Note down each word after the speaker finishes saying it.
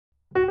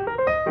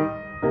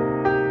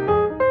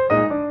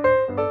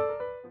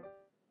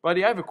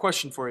Buddy, I have a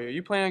question for you.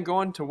 You plan on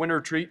going to winter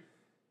retreat?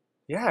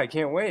 Yeah, I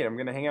can't wait. I'm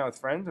gonna hang out with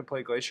friends and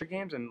play glacier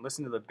games and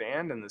listen to the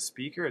band and the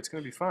speaker. It's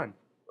gonna be fun.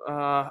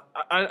 I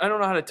don't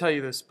know how to tell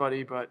you this,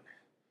 buddy, but,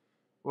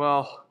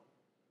 well,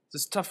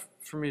 it's tough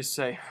for me to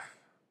say.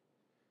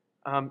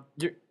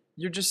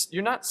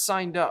 You're not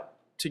signed up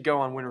to go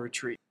on winter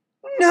retreat.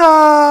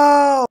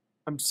 No!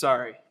 I'm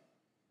sorry.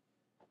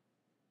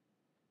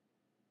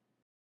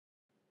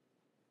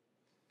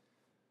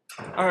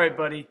 All right,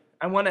 buddy.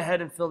 I went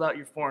ahead and filled out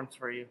your forms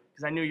for you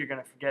because I knew you're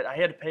going to forget. I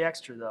had to pay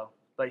extra, though.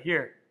 But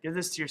here, give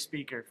this to your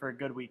speaker for a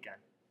good weekend.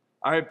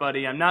 All right,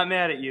 buddy. I'm not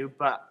mad at you,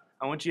 but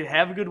I want you to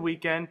have a good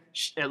weekend.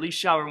 At least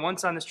shower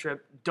once on this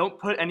trip. Don't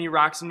put any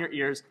rocks in your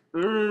ears.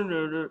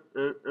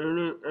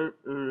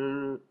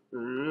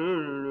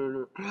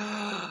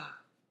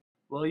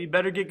 Well, you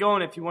better get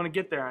going if you want to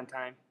get there on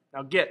time.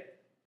 Now get.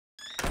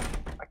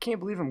 I can't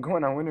believe I'm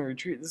going on winter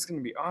retreat. This is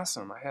gonna be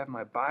awesome. I have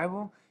my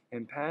Bible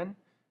and pen,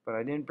 but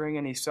I didn't bring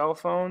any cell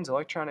phones,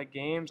 electronic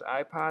games,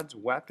 iPods,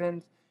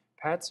 weapons,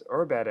 pets,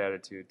 or bad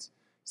attitudes.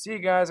 See you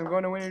guys. I'm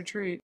going to winter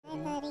retreat. Bye,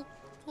 buddy.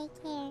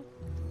 Take care.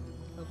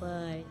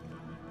 Bye-bye.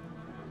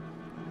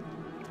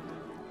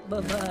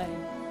 Bye-bye.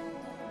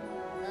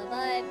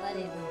 Bye-bye,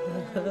 buddy.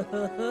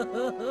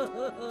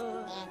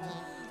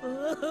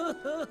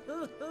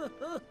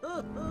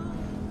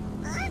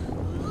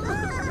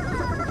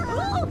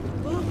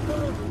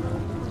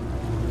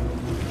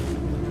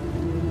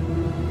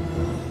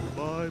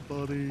 Bye,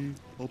 buddy.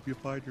 Hope you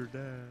find your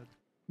dad.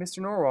 Mr.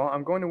 Norwell,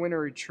 I'm going to winter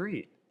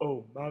retreat.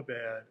 Oh, my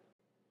bad.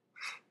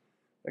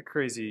 That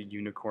crazy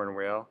unicorn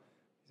whale.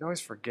 He's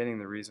always forgetting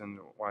the reason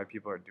why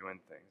people are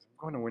doing things. I'm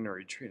going to winter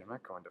retreat. I'm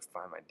not going to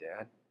find my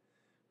dad.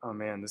 Oh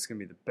man, this is going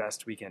to be the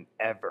best weekend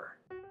ever.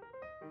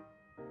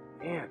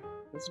 Man,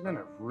 this has been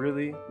a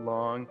really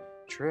long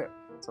trip.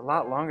 It's a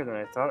lot longer than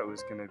I thought it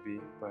was going to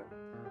be, but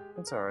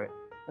it's alright.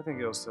 I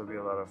think it'll still be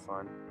a lot of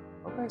fun.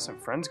 I'll have some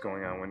friends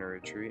going on winter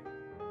retreat.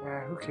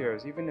 Yeah, who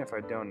cares? Even if I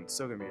don't, it's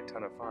still going to be a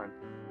ton of fun.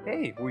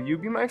 Hey, will you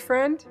be my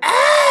friend?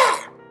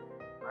 Ah!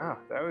 Wow,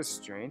 that was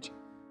strange.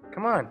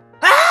 Come on.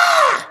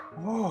 Ah!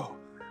 Whoa.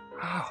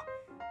 Wow,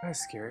 that was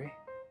scary.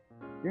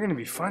 You're going to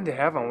be fun to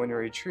have on winter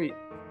retreat.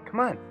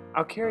 Come on,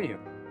 I'll carry you.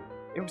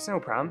 It was no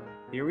problem.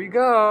 Here we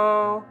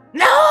go.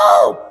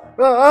 No!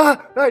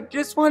 I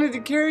just wanted to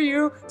carry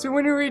you to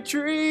winter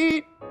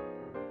retreat.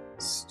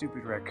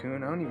 Stupid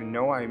raccoon. I don't even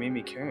know why he made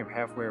me carry him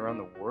halfway around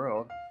the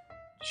world.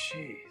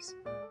 Jeez.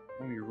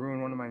 Maybe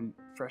ruin one of my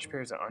fresh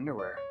pairs of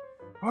underwear.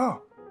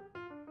 Whoa!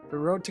 The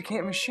road to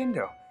Camp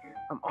Michindoh.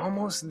 I'm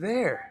almost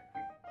there.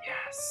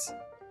 Yes.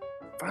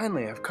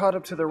 Finally, I've caught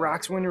up to the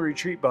Rocks winter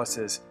retreat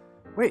buses.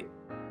 Wait.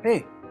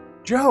 Hey,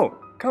 Joe,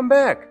 come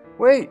back.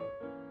 Wait.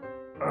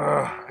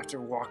 I have to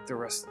walk the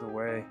rest of the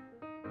way.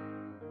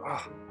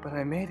 But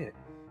I made it.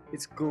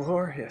 It's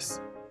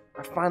glorious.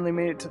 I finally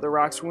made it to the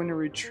Rocks winter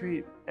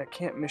retreat at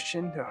Camp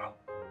Michindoh.